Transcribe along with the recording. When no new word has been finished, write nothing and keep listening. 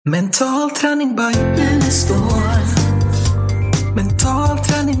Mental träning by Unestål. Mental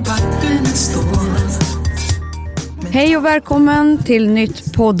träning by Unestål. Hej och välkommen till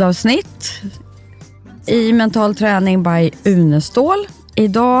nytt poddavsnitt i Mental träning by Unestål.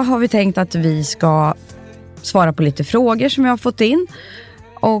 Idag har vi tänkt att vi ska svara på lite frågor som jag har fått in.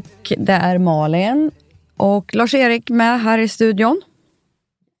 Och det är Malin och Lars-Erik med här i studion.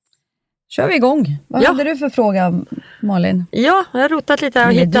 Kör vi igång. Vad hade du för fråga, Malin? Ja, jag har rotat lite här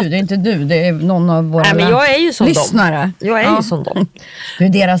och hittat... Det är inte du, det är någon av våra men jag är ju som lyssnare. Jag är ju som dem. Du är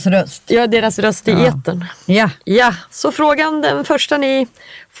deras röst. Jag är deras röst i etern. Ja, så frågan, den första ni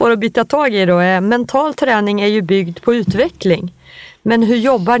får att byta tag i då är: mental träning är ju byggd på utveckling. Men hur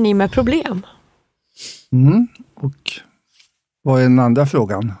jobbar ni med problem? Och vad är den andra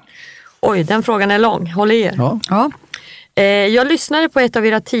frågan? Oj, den frågan är lång. Håll i er. Ja. Jag lyssnade på ett av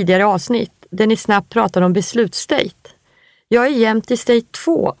era tidigare avsnitt där ni snabbt pratade om beslutsstate. Jag är jämt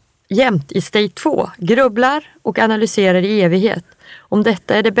i state 2, grubblar och analyserar i evighet om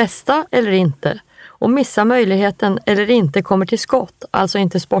detta är det bästa eller inte. Om missar möjligheten eller inte kommer till skott, alltså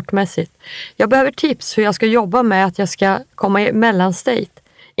inte sportmässigt. Jag behöver tips hur jag ska jobba med att jag ska komma i mellanstate.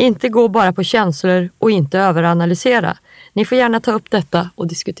 Inte gå bara på känslor och inte överanalysera. Ni får gärna ta upp detta och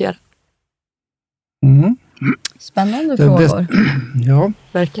diskutera. Spännande frågor. Ja.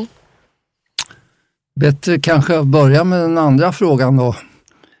 Verkligen. Bättre kanske att börja med den andra frågan då.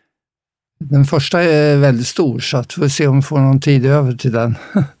 Den första är väldigt stor, så att vi får se om vi får någon tid över till den.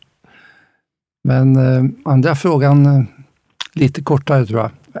 Men andra frågan lite kortare tror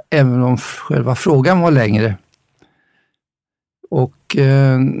jag. Även om själva frågan var längre. Och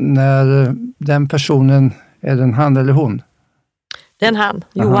när den personen, är den han eller hon? Den han,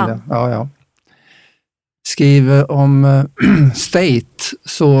 Johan. Ja. Skriver om state,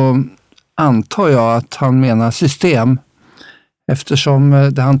 så antar jag att han menar system,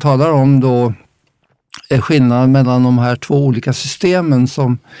 eftersom det han talar om då är skillnaden mellan de här två olika systemen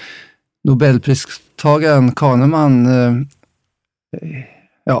som Nobelpristagaren Kahneman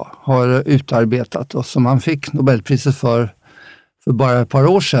har utarbetat och som han fick Nobelpriset för bara ett par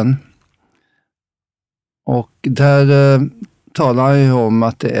år sedan. Och där talar han ju om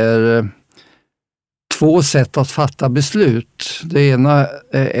att det är två sätt att fatta beslut. Det ena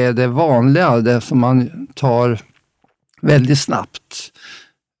är det vanliga, det som man tar väldigt snabbt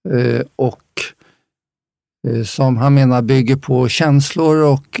och som han menar bygger på känslor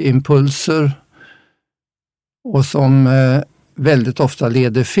och impulser och som väldigt ofta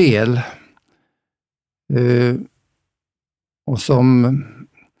leder fel och som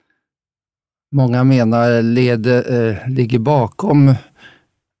många menar ligger bakom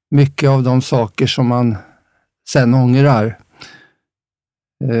mycket av de saker som man sen ångrar.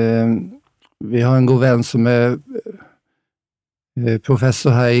 Vi har en god vän som är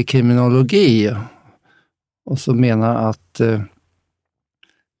professor här i kriminologi och som menar att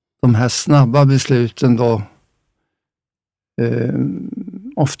de här snabba besluten då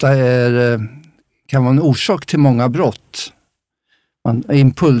ofta kan vara en orsak till många brott.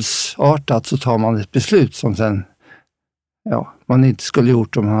 Impulsartat så tar man ett beslut som sen man inte skulle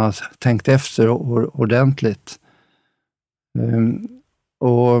gjort om man hade tänkt efter ordentligt.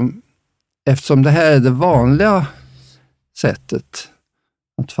 Och eftersom det här är det vanliga sättet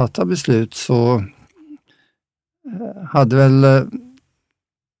att fatta beslut, så hade väl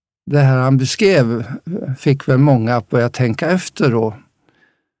det här han beskrev fick väl många att börja tänka efter då.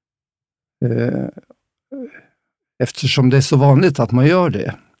 Eftersom det är så vanligt att man gör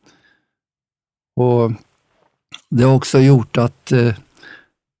det. Och det har också gjort att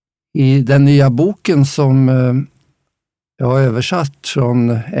i den nya boken som jag har översatt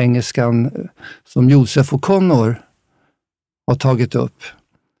från engelskan, som Joseph O'Connor har tagit upp.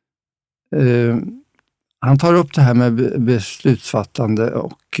 Han tar upp det här med beslutsfattande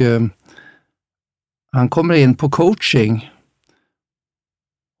och han kommer in på coaching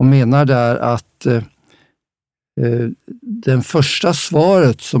och menar där att den första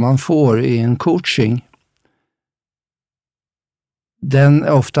svaret som man får i en coaching, den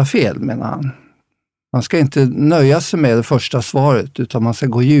är ofta fel, menar han. Man ska inte nöja sig med det första svaret, utan man ska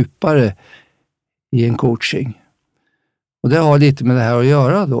gå djupare i en coaching. Och det har lite med det här att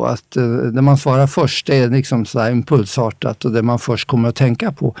göra då, att det man svarar först är liksom så här impulsartat och det man först kommer att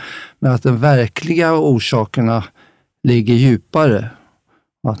tänka på. Men att de verkliga orsakerna ligger djupare.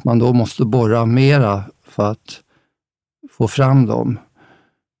 Och att man då måste borra mera för att få fram dem.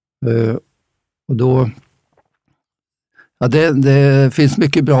 Och då... Ja, det finns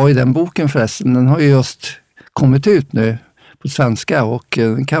mycket bra i den boken förresten. Den har ju just kommit ut nu på svenska och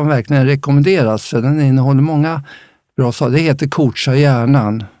den kan verkligen rekommenderas, för den innehåller många bra sak. Det heter Coacha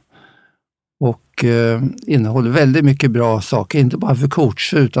hjärnan och innehåller väldigt mycket bra saker. Inte bara för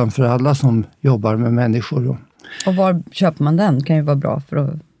coacher utan för alla som jobbar med människor. Och var köper man den? Kan ju vara bra för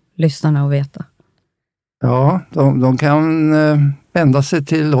att lyssnarna att veta. Ja, de kan vända sig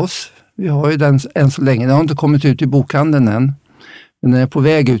till oss. Vi har ju den än så länge. Den har inte kommit ut i bokhandeln än. Men den är på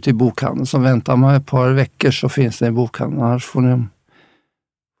väg ut i bokhandeln. Så väntar man ett par veckor så finns den i bokhandeln. Annars får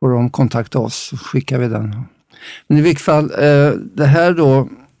de kontakta oss så skickar vi den. Men i vilket fall, det här då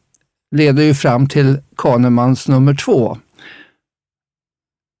leder ju fram till Kahnemans nummer 2.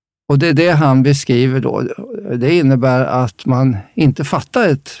 Och det är det han beskriver då. Det innebär att man inte fattar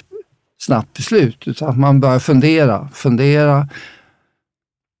ett snabbt beslut utan att man börjar fundera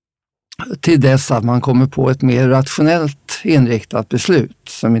till dess att man kommer på ett mer rationellt inriktat beslut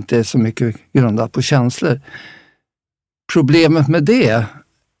som inte är så mycket grundat på känslor. Problemet med det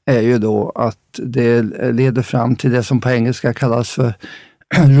är ju då att det leder fram till det som på engelska kallas för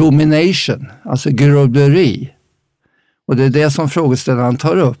rumination, alltså grubbleri. Och det är det som frågeställaren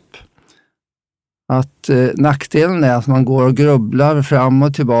tar upp. Att nackdelen är att man går och grubblar fram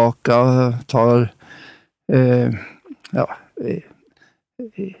och tillbaka och tar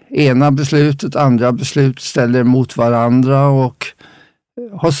ena beslutet, andra beslut ställer mot varandra och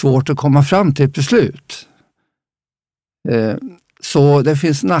har svårt att komma fram till ett beslut. Så det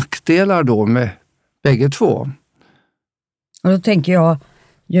finns nackdelar då med bägge två. Och då tänker jag,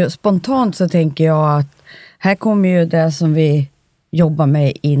 spontant så tänker jag att här kommer ju det som vi jobbar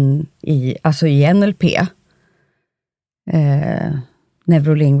med in i, alltså i NLP,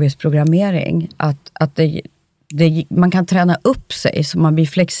 neurolingvisk programmering, att man kan träna upp sig så man blir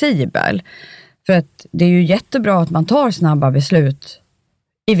flexibel. För att det är ju jättebra att man tar snabba beslut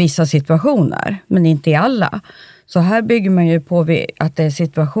i vissa situationer, men inte i alla. Så här bygger man ju på att det är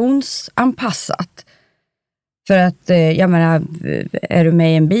situationsanpassat. För att, jag menar, är du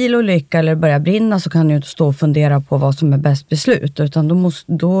med i en bilolycka eller börjar brinna så kan du inte stå och fundera på vad som är bäst beslut. Utan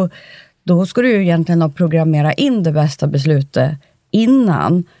då ska du ju egentligen ha programmera in det bästa beslutet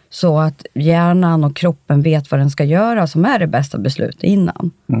innan. Så att hjärnan och kroppen vet vad den ska göra som är det bästa beslutet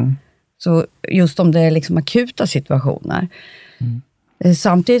innan. Mm. Så just om det är liksom akuta situationer. Mm.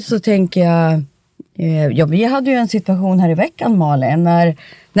 Samtidigt så tänker jag, vi hade ju en situation här i veckan, Malin,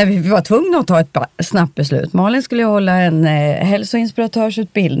 när vi var tvungna att ta ett snabbt beslut. Malin skulle hålla en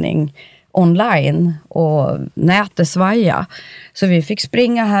hälsoinspiratörsutbildning online och nätet svaja. Så vi fick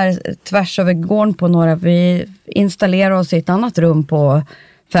springa här tvärs över gården på några. Vi installerade oss i ett annat rum på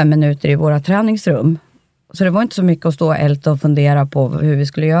 5 minuter i våra träningsrum. Så det var inte så mycket att stå och älta och fundera på hur vi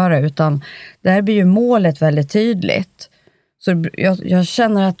skulle göra, utan där blir ju målet väldigt tydligt. Så jag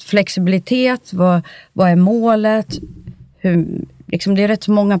känner att flexibilitet, vad är målet? Liksom det är rätt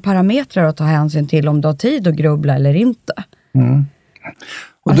så många parametrar att ta hänsyn till om du har tid att grubbla eller inte. Mm.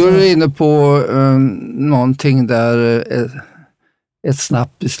 Och då är du inne på någonting där ett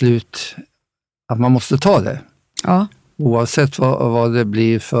snabbt beslut, att man måste ta det. Ja. Oavsett vad det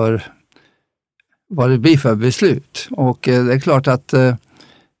blir för beslut. Och det är klart att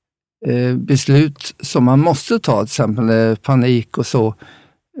beslut som man måste ta, till exempel panik och så,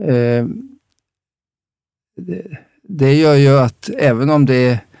 det gör ju att även om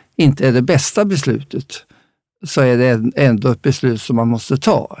det inte är det bästa beslutet så är det ändå ett beslut som man måste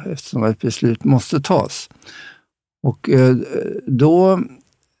ta, eftersom ett beslut måste tas. Och då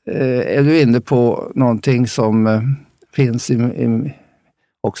är du inne på någonting som finns i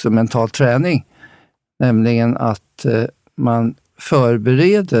också mental träning, nämligen att man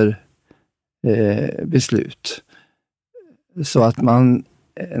förbereder beslut. Så att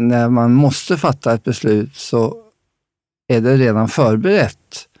när man måste fatta ett beslut så är det redan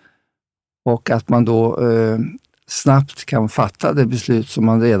förberett. Och att man då snabbt kan fatta det beslut som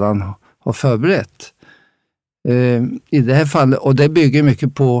man redan har förberett. I det här fallet, och det bygger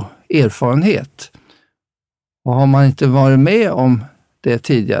mycket på erfarenhet. Och har man inte varit med om det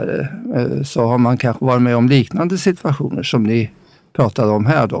tidigare så har man kanske varit med om liknande situationer som ni pratade om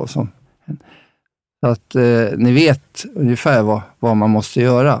här då. Så att ni vet ungefär vad man måste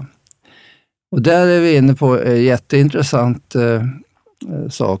göra. Och där är vi inne på en jätteintressant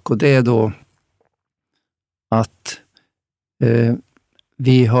sak, och det är då att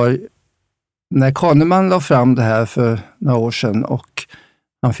vi har, när Kahneman la fram det här för några år sedan och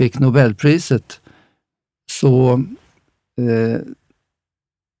han fick Nobelpriset, så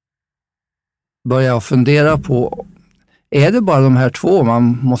började jag fundera på, är det bara de här två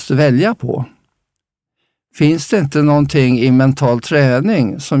man måste välja på? Finns det inte någonting i mental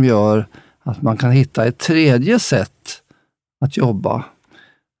träning som gör att man kan hitta ett tredje sätt att jobba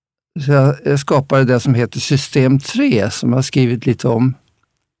Så jag skapade det som heter system 3 som jag har skrivit lite om.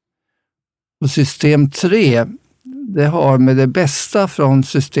 Och system 3, det har med det bästa från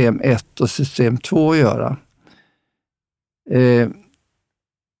system 1 och system 2 att göra.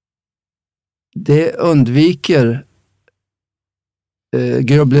 Det undviker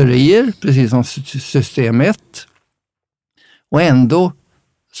grubblerier, precis som system 1. Och ändå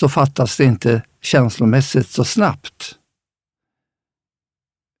så fattas det inte känslomässigt så snabbt.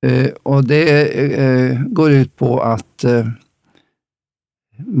 Och det går ut på att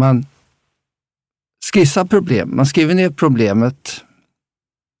man skissar problem. Man skriver ner problemet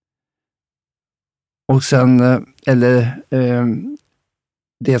och sen,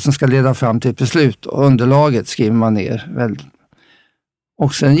 det som ska leda fram till ett beslut, och underlaget skriver man ner.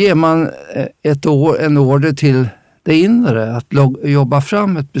 Och sen ger man en order till det inre att jobba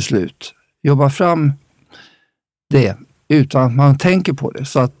fram ett beslut. Jobba fram det utan att man tänker på det.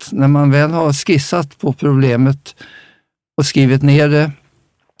 Så att när man väl har skissat på problemet och skrivit ner det,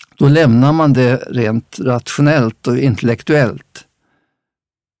 då lämnar man det rent rationellt och intellektuellt.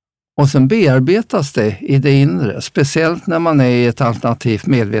 Och sen bearbetas det i det inre, speciellt när man är i ett alternativt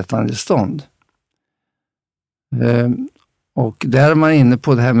medvetandestånd. Och där är man inne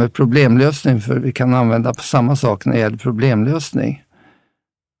på det här med problemlösning, för vi kan använda på samma sak när det gäller problemlösning.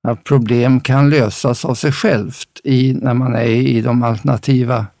 Att problem kan lösas av sig självt när man är i de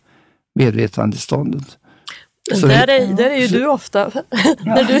alternativa medvetandeståndet. Där är ju du ofta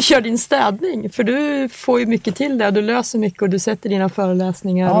när du kör din städning, för du får ju mycket till det, du löser mycket och du sätter dina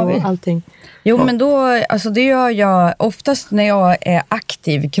föreläsningar och allting. Jo, men då, alltså det gör jag oftast när jag är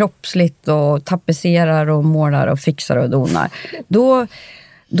aktiv kroppsligt och tapetserar och målar och fixar och donar. Då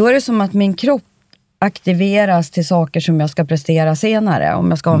är det som att min kropp aktiveras till saker som jag ska prestera senare. Om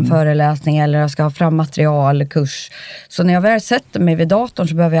jag ska ha en föreläsning eller jag ska ha fram material, kurs. Så när jag väl sätter mig vid datorn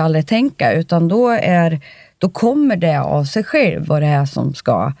så behöver jag aldrig tänka, utan då kommer det av sig själv vad det är som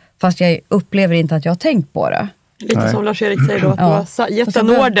ska, fast jag upplever inte att jag har tänkt på det. Lite som Lars-Erik säger då, att du har gett en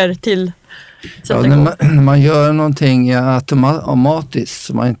order till när man gör någonting automatiskt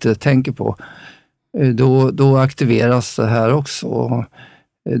som man inte tänker på, då aktiveras det här också.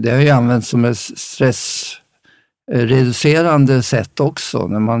 Det har ju använts som ett stressreducerande sätt också.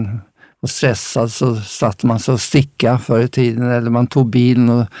 När man var stressad så satt man sig och sticka förr i tiden, eller man tog bilen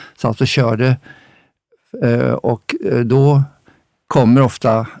och satt och körde. Och då kommer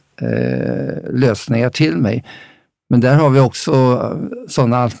ofta lösningar till mig. Men där har vi också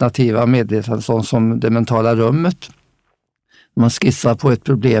sådana alternativa medvetanden som det mentala rummet. Man skissar på ett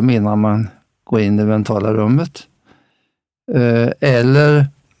problem innan man går in i det mentala rummet.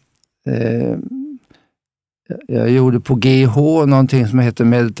 Jag gjorde på GH någonting som heter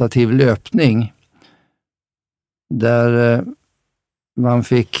meditativ löpning. Där man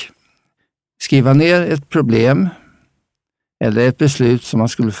fick skriva ner ett problem eller ett beslut som man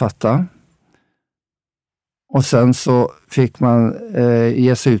skulle fatta. Och sen så fick man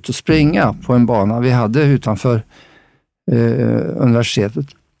ge sig ut och springa på en bana vi hade utanför universitetet.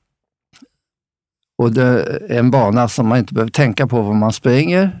 Och det är en bana som man inte behöver tänka på var man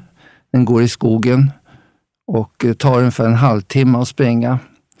springer. Den går i skogen och tar ungefär en halvtimme att springa.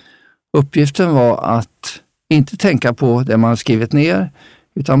 Uppgiften var att inte tänka på det man skrivit ner,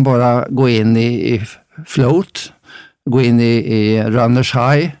 utan bara gå in i float, gå in i runners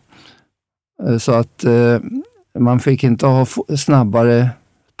high. Så att man fick inte ha snabbare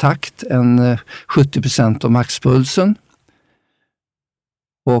takt än 70% av maxpulsen.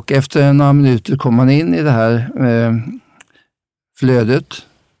 Och efter några minuter kom man in i det här flödet.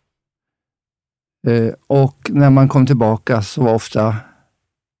 Och när man kom tillbaka så var ofta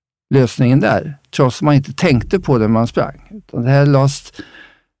lösningen där. Trots att man inte tänkte på det man sprang. Utan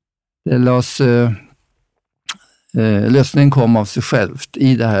lösningen kom av sig självt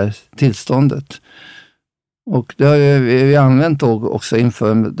i det här tillståndet. Och det har vi använt också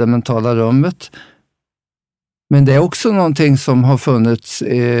inför det mentala rummet. Men det är också någonting som har funnits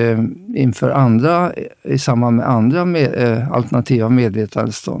inför andra, i samband med andra alternativa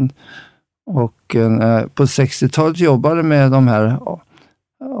medvetandestånd. Och på 60-talet jobbade med de här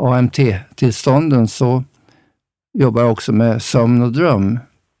AMT-tillstånden, så jobbar jag också med sömn och dröm.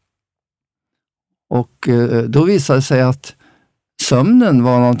 Och då visade det sig att sömnen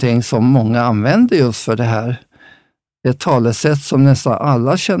var någonting som många använde just för det här. Ett talesätt som nästan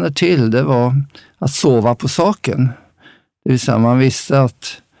alla känner till, det var att sova på saken. Det vill säga man visste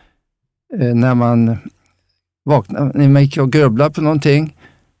att när man vaknade, när man gick och grubblade på någonting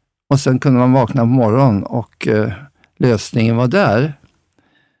och sen kunde man vakna på morgonen och lösningen var där.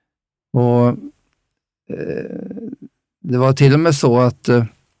 Och det var till och med så att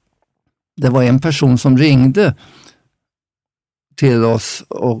det var en person som ringde till oss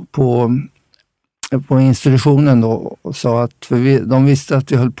och på institutionen då, och sa att de visste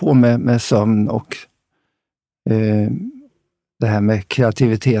att vi höll på med sömn och det här med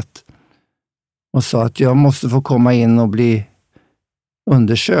kreativitet, och sa att jag måste få komma in och bli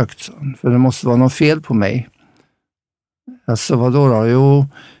undersökt, för det måste vara något fel på mig. Alltså vadå då? Jo,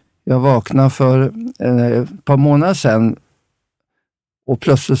 jag vaknade för ett par månader sedan och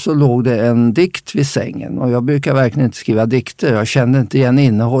plötsligt så låg det en dikt vid sängen, och jag brukar verkligen inte skriva dikter. Jag kände inte igen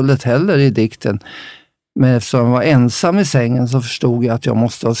innehållet heller i dikten, men eftersom jag var ensam i sängen så förstod jag att jag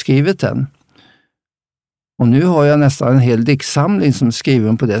måste ha skrivit den. Och nu har jag nästan en hel diktsamling som är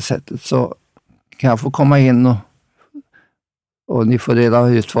skriven på det sättet, så kan jag få komma in och ni får reda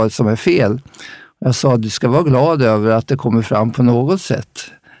ut vad som är fel. Jag sa att du ska vara glad över att det kommer fram på något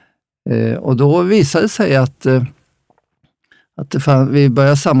sätt. Och då visade det sig att vi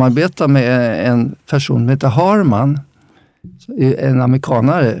började samarbeta med en person som heter Harman, en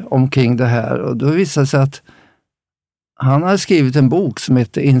amerikanare, omkring det här. Och då visade det sig att han hade skrivit en bok som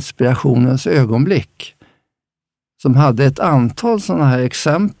heter Inspirationens ögonblick, som hade ett antal sådana här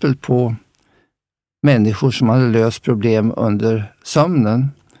exempel på människor som hade löst problem under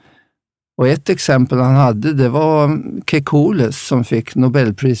sömnen. Och ett exempel han hade, det var Kekules som fick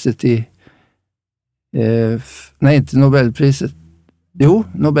Nobelpriset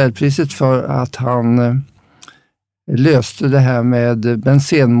Nobelpriset för att han löste det här med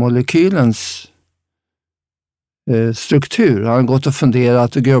bensenmolekylens struktur. Han hade gått och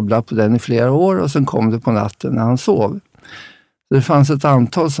funderat och grubblat på den i flera år, och sen kom det på natten när han sov. Så det fanns ett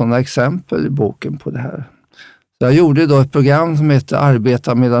antal sådana exempel i boken på det här. Så jag gjorde då ett program som heter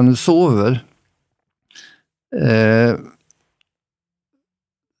Arbeta medan du sover.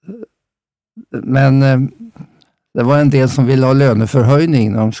 Men det var en del som ville ha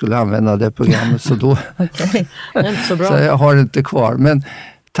löneförhöjning när de skulle använda det programmet, så då Okay. Inte så bra. Så jag har det inte kvar. Men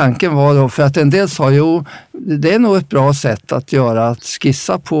tanken var då, för att en del sa, det är nog ett bra sätt att göra, att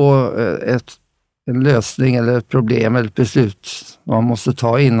skissa på en lösning eller ett problem eller ett beslut man måste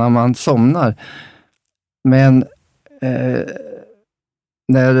ta innan man somnar. Men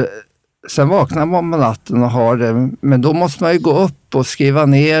sen vaknar man på natten och har det, men då måste man ju gå upp och skriva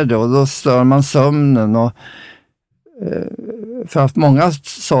ner det, och då stör man sömnen. Och för att många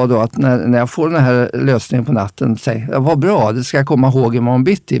sa då att när jag får den här lösningen på natten, säg, vad bra, det ska jag komma ihåg imorgon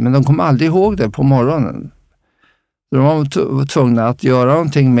bitti, men de kommer aldrig ihåg det på morgonen. Så de var tvungna att göra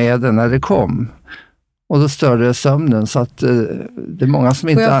någonting med det när det kom. Och då störde det sömnen, så att det är många som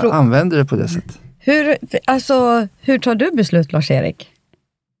inte använder det på det sättet. Hur tar du beslut, Lars-Erik?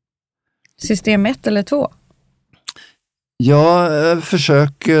 System 1 eller 2? Jag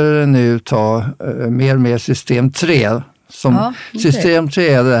försöker nu ta mer och mer system 3. System 3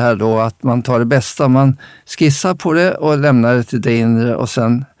 är det här då att man tar det bästa, man skissar på det och lämnar det till det inre, och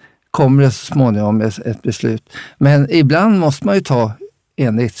sen kommer det så småningom ett beslut. Men ibland måste man ju ta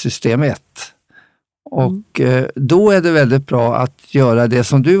enligt system 1. Och då är det väldigt bra att göra det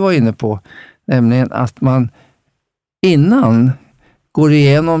som du var inne på, nämligen att man innan går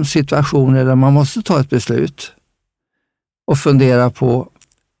igenom situationer där man måste ta ett beslut och fundera på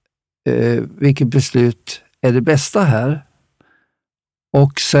vilket beslut är det bästa här.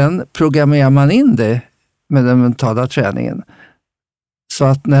 Och sen programmerar man in det med den mentala träningen. Så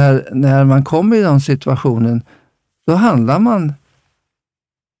att när man kommer i den situationen, då handlar man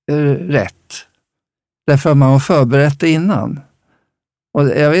rätt. Därför att man har förberett det innan. Och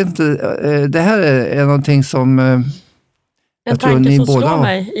jag vet inte, det här är någonting som en tanke som slår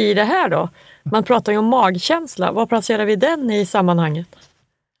mig i det här då. Man pratar ju om magkänsla. Vad placerar vi den i sammanhanget?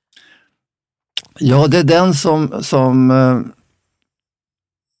 Ja, det är den som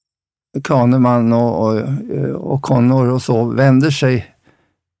Kahneman och Connor och så vänder sig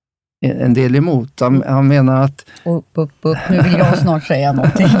en del emot. Han menar att... Nu vill jag snart säga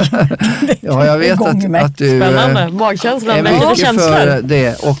någonting. Ja, jag vet att du spännande. Magkänslan är mycket för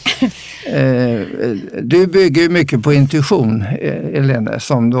det. Och du bygger mycket på intuition, Elene,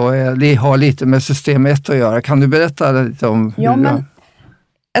 som då har lite med system 1 att göra. Kan du berätta lite om hur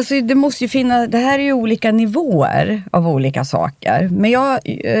alltså det måste ju finnas, det här är ju olika nivåer av olika saker. Men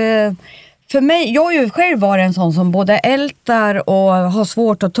för mig, jag har ju själv varit en sån som både ältar och har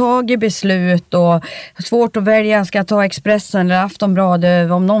svårt att ta i beslut och svårt att välja, ska jag ta Expressen eller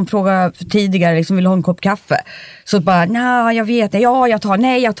Aftonbladet, om någon frågar tidigare liksom vill ha en kopp kaffe. Så bara, nej jag vet det, ja jag tar,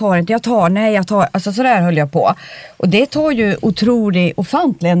 nej jag tar inte, jag tar, nej jag tar, alltså sådär höll jag på. Och det tar ju otrolig,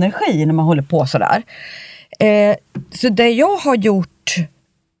 ofantlig energi när man håller på sådär. Så det jag har gjort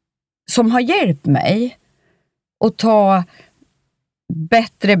som har hjälpt mig att ta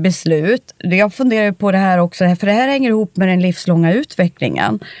bättre beslut. Jag funderar på det här också, för det här hänger ihop med den livslånga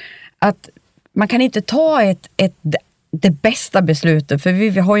utvecklingen. Att man kan inte ta det bästa beslutet, för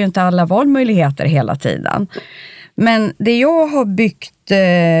vi har ju inte alla valmöjligheter hela tiden. Men det jag har byggt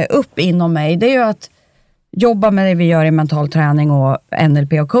upp inom mig, det är ju att jobba med det vi gör i mental träning och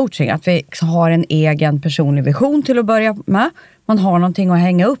NLP och coaching. Att vi har en egen personlig vision till att börja med. Man har någonting att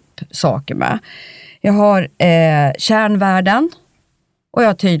hänga upp saker med. Jag har kärnvärden och jag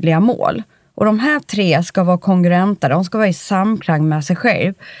har tydliga mål. Och de här 3 ska vara kongruenta, de ska vara i samklang med sig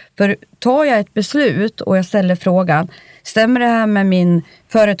själv. För tar jag ett beslut och jag ställer frågan, stämmer det här med min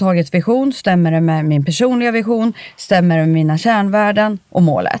företagets vision? Stämmer det med min personliga vision? Stämmer det med mina kärnvärden och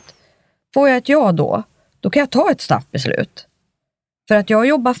målet? Får jag ett ja då kan jag ta ett snabbt beslut. För att jag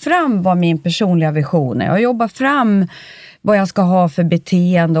jobbar fram vad min personliga vision är. Jag jobbar fram vad jag ska ha för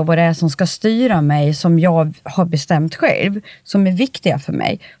beteende och vad det är som ska styra mig, som jag har bestämt själv, som är viktiga för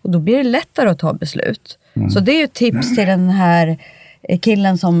mig. Och då blir det lättare att ta beslut. Så det är ju ett tips till den här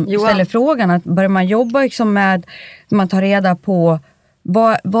killen som ställer frågan, att börjar man jobba liksom med, man tar reda på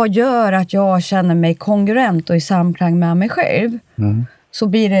vad gör att jag känner mig kongruent och i samklang med mig själv, så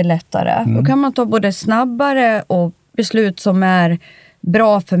blir det lättare. Då kan man ta både snabbare och beslut som är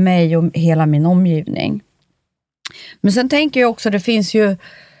bra för mig och hela min omgivning. Men sen tänker jag också, det finns ju,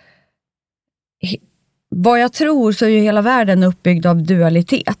 vad jag tror så är ju hela världen uppbyggd av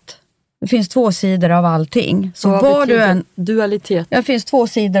dualitet. Det finns 2 sidor av allting. Så vad du en dualitet? Det finns 2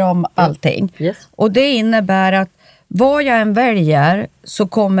 sidor om allting. Yes. Och det innebär att vad jag än väljer så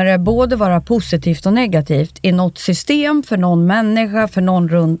kommer det både vara positivt och negativt i något system, för någon människa, för någon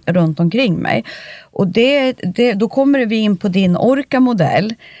runt omkring mig. Och då kommer vi in på din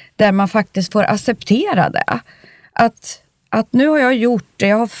orka-modell, där man faktiskt får acceptera det. Att nu har jag gjort det,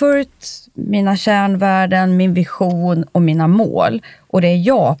 jag har följt mina kärnvärden, min vision och mina mål. Och det är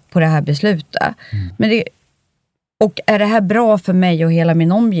jag på det här beslutet. Och är det här bra för mig och hela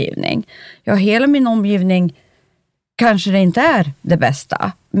min omgivning? Ja, hela min omgivning kanske det inte är det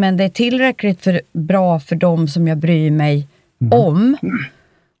bästa. Men det är tillräckligt bra för dem som jag bryr mig om.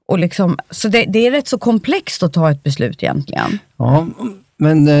 Och liksom, så det är rätt så komplext att ta ett beslut egentligen. Ja,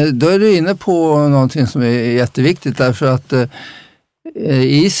 men då är du inne på någonting som är jätteviktigt, därför att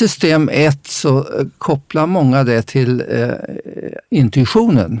i system 1 så kopplar många det till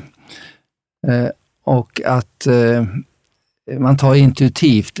intuitionen. Och att man tar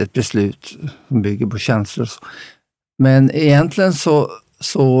intuitivt ett beslut som bygger på känslor. Men egentligen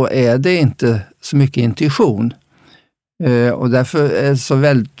så är det inte så mycket intuition. Och därför är det så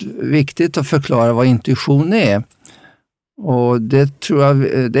väldigt viktigt att förklara vad intuition är. Och det tror jag,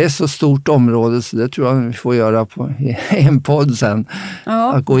 det är så stort område, så det tror jag vi får göra i en podd sen.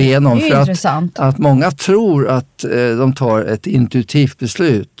 Ja, att gå igenom. Det är intressant. Att många tror att de tar ett intuitivt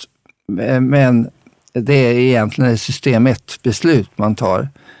beslut. Men det är egentligen ett system 1-beslut man tar.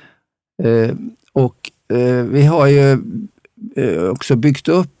 Och vi har ju också byggt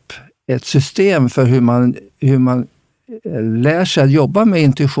upp ett system för hur man lär sig att jobba med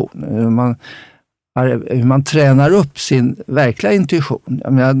intuition. Hur man tränar upp sin verkliga intuition.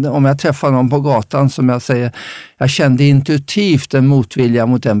 Om jag träffar någon på gatan som jag säger, jag kände intuitivt en motvilja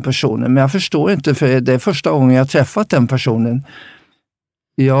mot den personen, men jag förstår inte, för det är första gången jag träffat den personen.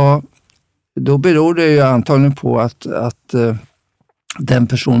 Ja, då beror det ju antagligen på att den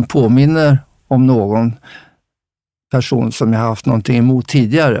personen påminner om någon person som jag haft någonting emot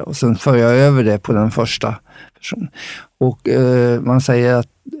tidigare, och sen för jag över det på den första personen. Och man säger att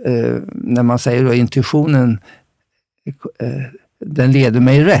när man säger då intuitionen den leder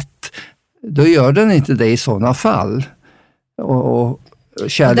mig rätt, då gör den inte det i sådana fall. Och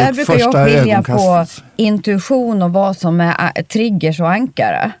kärlek där brukar första jag skilja ögonkastet. På intuition och vad som är triggers och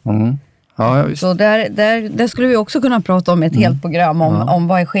ankare. Ja, visst. Så där skulle vi också kunna prata om ett helt program om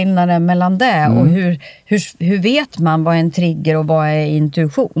vad är skillnaden mellan det och hur vet man vad är en trigger och vad är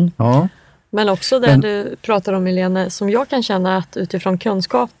intuition. Ja. Men också det du pratar om, Helene, som jag kan känna att utifrån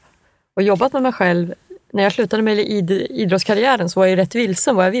kunskap och jobbat med mig själv, när jag slutade med idrottskarriären så var jag rätt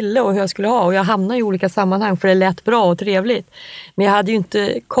vilsen vad jag ville och hur jag skulle ha, och jag hamnade i olika sammanhang för det lät bra och trevligt. Men jag hade ju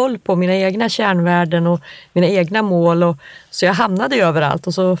inte koll på mina egna kärnvärden och mina egna mål, så jag hamnade överallt,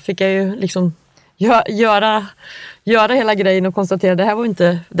 och så fick jag ju liksom göra hela grejen och konstatera att det här var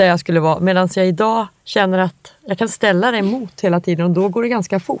inte där jag skulle vara. Medan jag idag känner att jag kan ställa det emot hela tiden, och då går det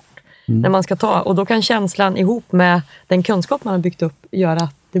ganska fort när man ska ta. Och då kan känslan ihop med den kunskap man har byggt upp göra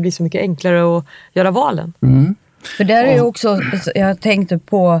att det blir så mycket enklare att göra valen. För där är ju också, jag tänkte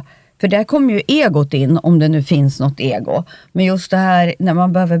på, För där kommer ju egot in, om det nu finns något ego. Men just det här när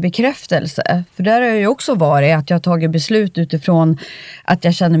man behöver bekräftelse. För där har jag ju också varit att jag har tagit beslut utifrån att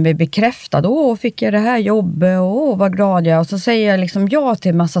jag känner mig bekräftad. Fick jag det här jobbet? Vad glad jag är. Och så säger jag liksom ja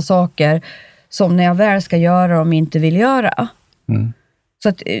till massa saker som när jag väl ska göra dem inte vill göra. Mm. Så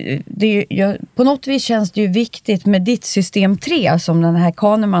att på något vis känns det ju viktigt med ditt system 3 som den här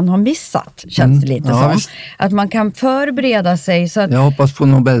Kahneman har missat, känns det lite som. Visst. Att man kan förbereda sig. Så att, jag hoppas på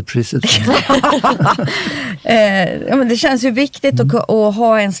Nobelpriset. Men det känns ju viktigt att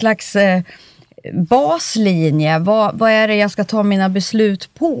ha en slags baslinje. Vad är det jag ska ta mina beslut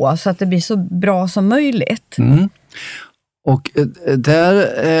på så att det blir så bra som möjligt? Mm. Och där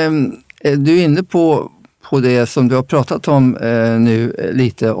är du inne på det som du har pratat om nu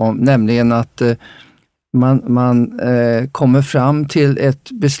lite om, nämligen att man kommer fram till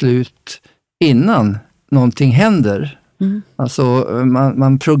ett beslut innan någonting händer. Mm. Alltså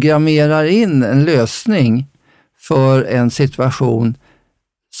man programmerar in en lösning för en situation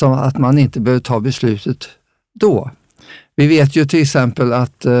så att man inte behöver ta beslutet då. Vi vet ju till exempel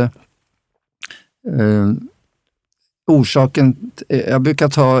att orsaken, jag brukar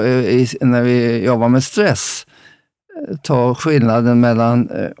ta när vi jobbar med stress, ta skillnaden mellan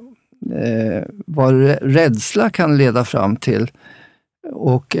vad rädsla kan leda fram till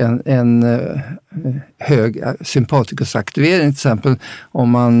och en hög sympatikusaktivering. Till exempel om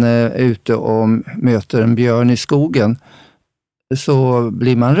man är ute och möter en björn i skogen så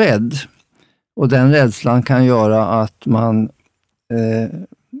blir man rädd. Och den rädslan kan göra att man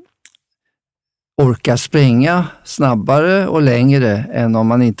orkar springa snabbare och längre än om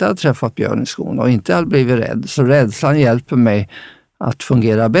man inte har träffat björn i skogen och inte har blivit rädd. Så rädslan hjälper mig att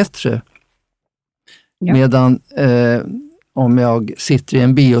fungera bättre. Ja. Medan om jag sitter i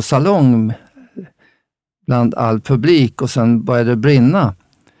en biosalong bland all publik och sen börjar det brinna,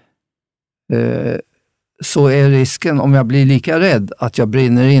 så är risken, om jag blir lika rädd, att jag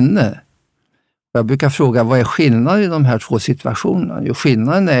brinner inne. Jag brukar fråga, vad är skillnaden i de här två situationerna? Jo,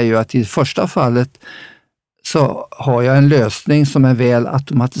 skillnaden är ju att i det första fallet så har jag en lösning som är väl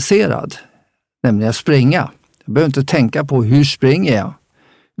automatiserad, nämligen att springa. Jag behöver inte tänka på hur springer jag,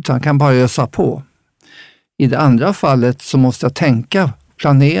 utan kan bara ösa på. I det andra fallet så måste jag tänka,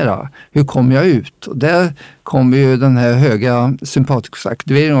 planera, hur kommer jag ut? Och där kommer ju den här höga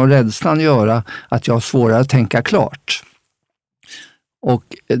sympatikusaktiveringen och rädslan göra att jag har svårare att tänka klart. Och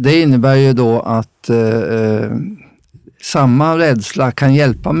det innebär ju då att samma rädsla kan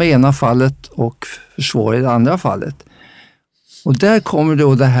hjälpa mig i ena fallet och försvåra i det andra fallet. Och där kommer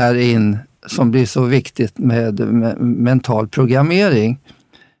då det här in som blir så viktigt med mental programmering.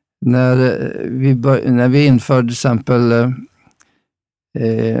 När vi införde till exempel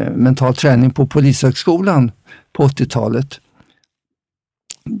mental träning på Polishögskolan på 80-talet,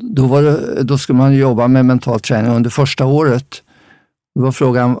 då skulle man jobba med mental träning under första året. Då var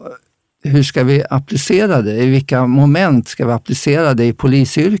frågan, hur ska vi applicera det? I vilka moment ska vi applicera det i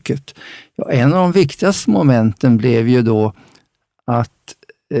polisyrket? Ja, en av de viktigaste momenten blev ju då att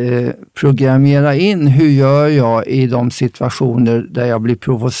programmera in hur gör jag i de situationer där jag blir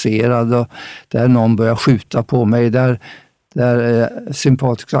provocerad och där någon börjar skjuta på mig, där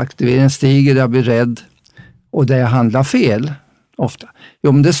sympatisk aktivering stiger, där jag blir rädd och där jag handlar fel ofta.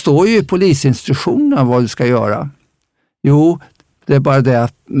 Jo, men det står ju i polisinstruktionerna vad du ska göra. Jo, det är bara det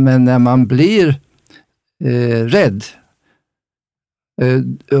att men när man blir rädd,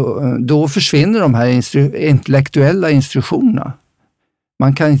 då försvinner de här intellektuella instruktionerna.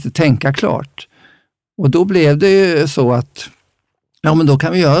 Man kan inte tänka klart. Och då blev det ju så att, ja men då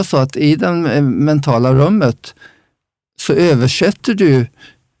kan vi göra så att i det mentala rummet så översätter du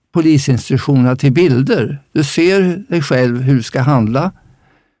polisinstruktionerna till bilder. Du ser dig själv hur du ska handla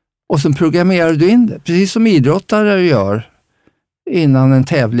och så programmerar du in det. Precis som idrottare gör innan en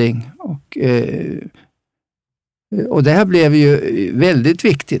tävling. Och det här blev ju väldigt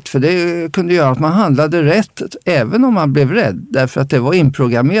viktigt, för det kunde göra att man handlade rätt även om man blev rädd, därför att det var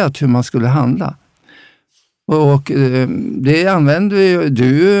inprogrammerat hur man skulle handla. Och det använder vi.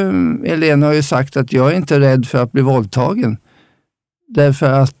 Du, Elena, har ju sagt att jag är inte rädd för att bli våldtagen,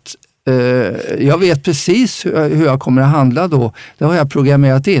 därför att jag vet precis hur jag kommer att handla då. Det har jag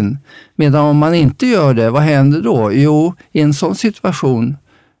programmerat in. Medan om man inte gör det, vad händer då? Jo, i en sån situation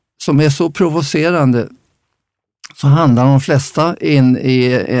som är så provocerande så handlar de flesta in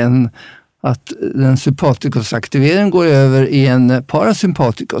i att den sympatikusaktiveringen går över i en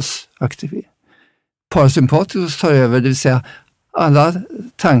parasympatikusaktivering. Parasympatikus tar över, det vill säga alla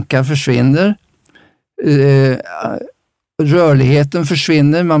tankar försvinner, rörligheten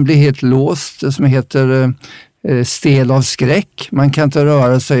försvinner, man blir helt låst, det som heter stel av skräck. Man kan inte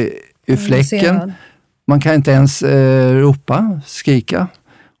röra sig ur fläcken. Man kan inte ens ropa, skrika.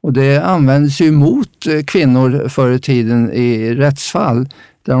 Och det används ju mot kvinnor förr i tiden i rättsfall.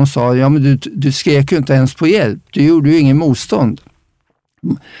 Där de sa, ja men du skrek ju inte ens på hjälp. Du gjorde ju ingen motstånd.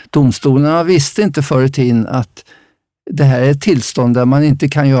 Domstolarna visste inte förr i tiden att det här är ett tillstånd där man inte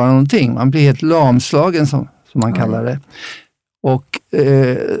kan göra någonting. Man blir helt lamslagen som man kallar det. Och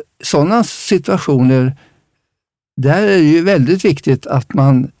sådana situationer, där är det ju väldigt viktigt att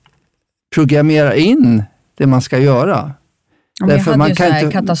man programmerar in det man ska göra. Jag hade ju sådana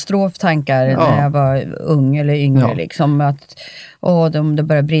här katastroftankar när jag var ung eller yngre. Liksom, att det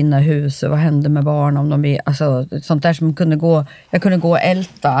började brinna hus, vad hände med barn om de alltså, sånt där som jag kunde gå och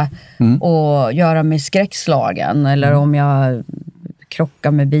älta och göra mig skräckslagen. Eller om jag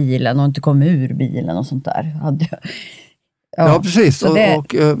krockade med bilen och inte kom ur bilen och sånt där. Ja, precis. Det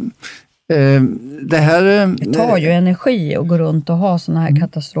tar ju energi att gå runt och ha såna här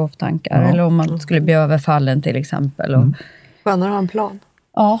katastroftankar. Eller om man skulle bli överfallen till exempel. Skönare att ha en plan.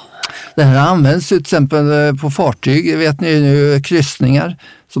 Ja. Det här används till exempel på fartyg. Vet ni nu, kryssningar.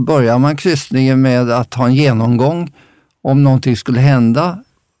 Så börjar man kryssningen med att ha en genomgång om någonting skulle hända.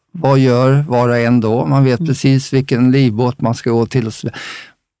 Vad gör var och en då? Man vet precis vilken livbåt man ska gå till. Och så.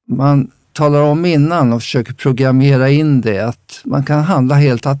 Man talar om innan och försöker programmera in det. Att man kan handla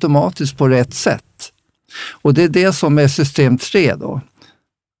helt automatiskt på rätt sätt. Och det är det som är system 3 då.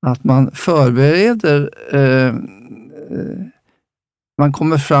 Att man förbereder... man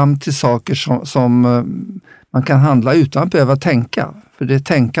kommer fram till saker som man kan handla utan att behöva tänka. För det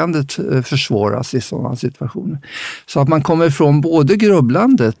tänkandet försvåras i sådana situationer. Så att man kommer ifrån både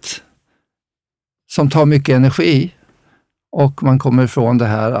grubblandet som tar mycket energi och man kommer ifrån det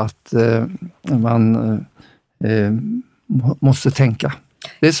här att man måste tänka.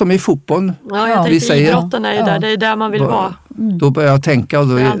 Det är som i fotboll. Ja, jag tänkte idrotten är ju där. Det är där man vill vara. Då börjar jag tänka. Och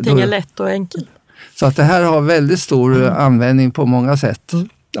då allting är lätt och enkelt. Så att det här har väldigt stor användning på många sätt.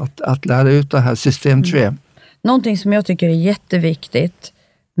 Att lära ut det här system 3. Någonting som jag tycker är jätteviktigt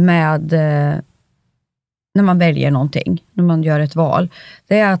med när man väljer någonting, när man gör ett val,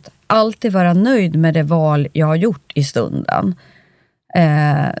 det är att alltid vara nöjd med det val jag har gjort i stunden.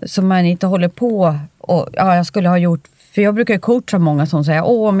 Så man inte håller på och jag skulle ha gjort, för jag brukar coacha många som säger,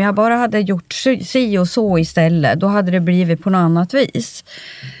 om jag bara hade gjort si och så istället, då hade det blivit på något annat vis.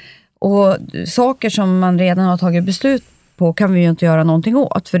 Och saker som man redan har tagit beslut på kan vi ju inte göra någonting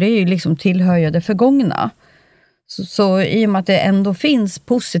åt. För det är ju liksom tillhör det förgångna. Så i och med att det ändå finns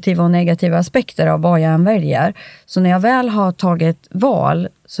positiva och negativa aspekter av vad jag än väljer. Så när jag väl har tagit val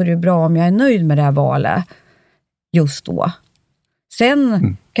så är det bra om jag är nöjd med det här valet just då.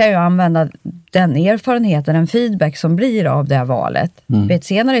 Sen kan jag använda den erfarenheten, en feedback som blir av det här valet vid ett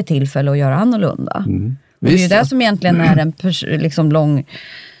senare tillfälle och göra annorlunda. Och det är ju det som egentligen är en liksom lång...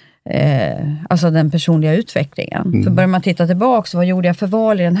 alltså den personliga utvecklingen. För börjar man titta tillbaka, så vad gjorde jag för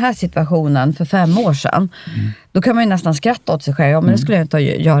val i den här situationen för 5 år sedan? Då kan man ju nästan skratta åt sig själv. Men det skulle jag inte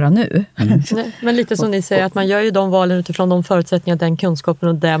göra nu. Nej, men lite som ni säger, att man gör ju de valen utifrån de förutsättningar, den kunskapen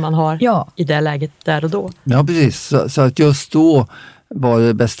och det man har i det läget där och då. Ja, precis. Så att just då var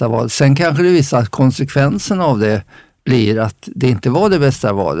det bästa valet. Sen kanske det visar att konsekvensen av det blir att det inte var det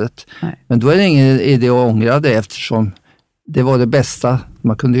bästa valet. Nej. Men då är det ingen idé att ångra det, eftersom det var det bästa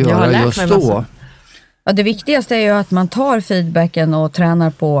man kunde göra just då. Ja, det viktigaste är ju att man tar feedbacken och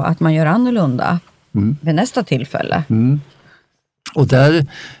tränar på att man gör annorlunda vid nästa tillfälle. Och där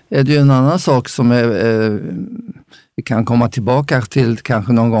är det ju en annan sak som vi kan komma tillbaka till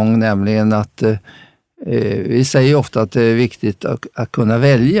kanske någon gång, nämligen att vi säger ofta att det är viktigt att kunna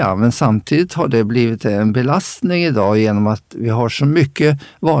välja, men samtidigt har det blivit en belastning idag genom att vi har så mycket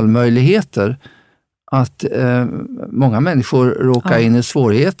valmöjligheter att många människor råkar in i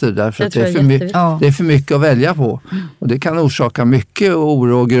svårigheter därför att det är för mycket att välja på. Och det kan orsaka mycket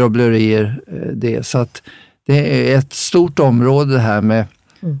oro och grubblerier. Så att det är ett stort område här med,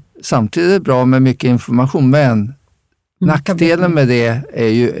 samtidigt är det bra med mycket information, men nackdelen med det är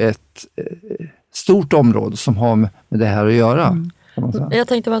ju ett stort område som har med det här att göra. Jag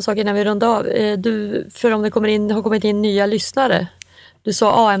tänkte på en sak innan vi rundar av. För om det har kommit in nya lyssnare. Du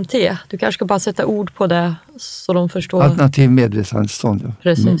sa AMT, du kanske ska bara sätta ord på det så de förstår. Alternativ medvetandestånd. Ja.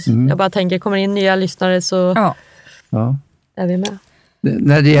 Precis. Jag bara tänker, kommer in nya lyssnare så är vi med.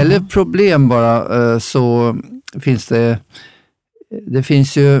 När det gäller problem bara så finns det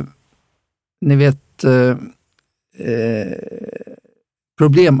finns ju, ni vet,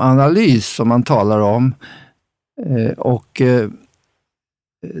 problemanalys som man talar om. Och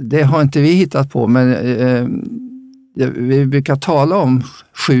det har inte vi hittat på, men vi brukar tala om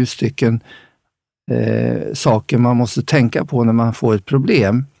 7 stycken saker man måste tänka på när man får ett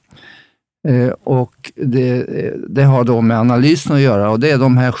problem. Och det har då med analysen att göra, och det är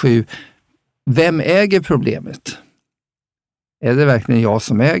de här 7. Vem äger problemet? Är det verkligen jag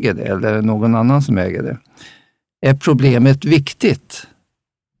som äger det eller är det någon annan som äger det? Är problemet viktigt?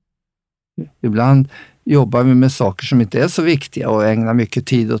 Ibland jobbar vi med saker som inte är så viktiga och ägnar mycket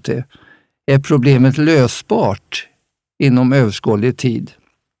tid åt det. Är problemet lösbart inom överskådlig tid?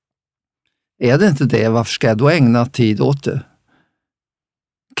 Är det inte det, varför ska jag då ägna tid åt det?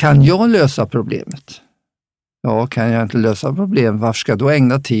 Kan jag lösa problemet? Ja, kan jag inte lösa problem, varför ska jag då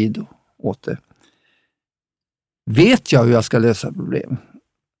ägna tid åt det? Vet jag hur jag ska lösa problem?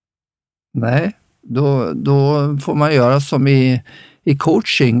 Nej, då får man göra som i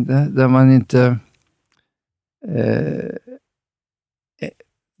coaching, där man inte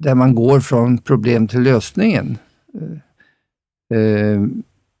där man går från problem till lösningen.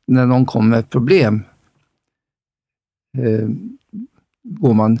 När någon kommer med ett problem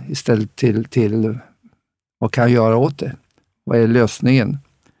går man istället till vad kan jag göra åt det? Vad är lösningen?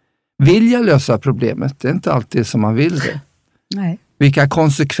 Vill jag lösa problemet? Det är inte alltid som man vill det. Nej. Vilka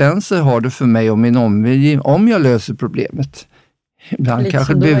konsekvenser har det för mig och min omgivning om jag löser problemet? Ibland Lite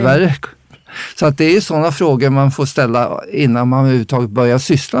kanske det som blir då är. värre. Så att det är sådana frågor man får ställa innan man överhuvudtaget börjar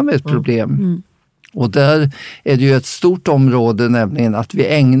syssla med ett problem. Mm. Och där är det ju ett stort område, nämligen att vi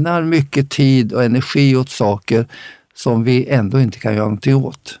ägnar mycket tid och energi åt saker som vi ändå inte kan göra någonting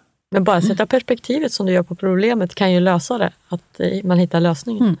åt. Men bara sätta perspektivet som du gör på problemet kan ju lösa det. Att man hittar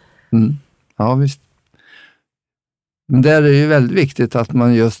lösningen. Mm. Mm. Ja, visst. Men där är det ju väldigt viktigt att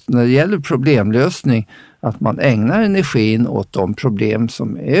man just när det gäller problemlösning, att man ägnar energin åt de problem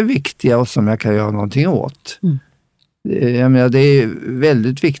som är viktiga och som jag kan göra någonting åt. Mm. Jag menar, det är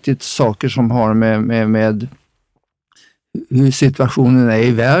väldigt viktigt saker som har med hur situationen är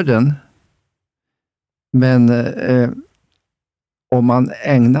i världen. Men om man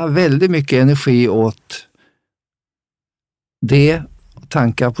ägnar väldigt mycket energi åt det,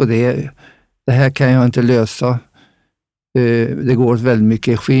 tankar på det här kan jag inte lösa, det går väldigt mycket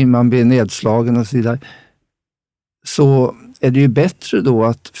energi, man blir nedslagen och så vidare, så är det ju bättre då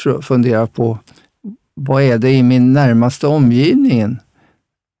att fundera på vad är det i min närmaste omgivning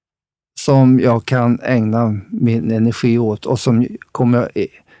som jag kan ägna min energi åt och som kommer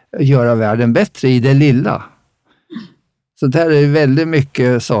göra världen bättre i det lilla. Så där är det väldigt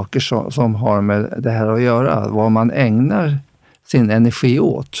mycket saker som har med det här att göra. Vad man ägnar sin energi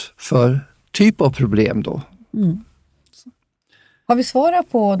åt för typ av problem då. Mm. Har vi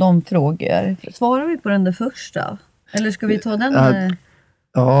svarat på de frågor? Svarar vi på den där första? Eller ska vi ta den?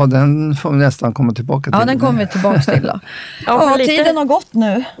 Ja, den får vi nästan komma tillbaka till. Ja, den kommer vi tillbaka till då. Ja, tiden har gått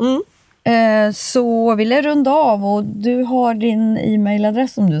nu. Mm. Så vill jag runda av och du har din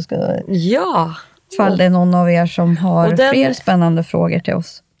e-mailadress som du ska... Ja. Ifall det är någon av er som har fler spännande frågor till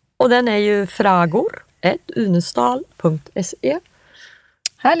oss. Och den är ju fragor@unestal.se.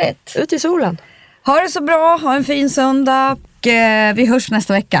 Härligt. Ut i solen. Ha det så bra, ha en fin söndag och vi hörs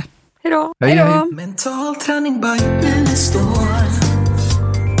nästa vecka. Hej då. Hej, hej. Mental träning by Unestål.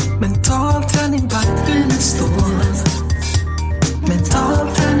 Mental träning by Unestål.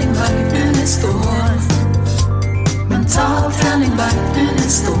 Mental träning by Unestål. Mental träning by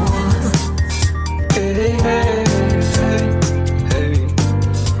Unestål.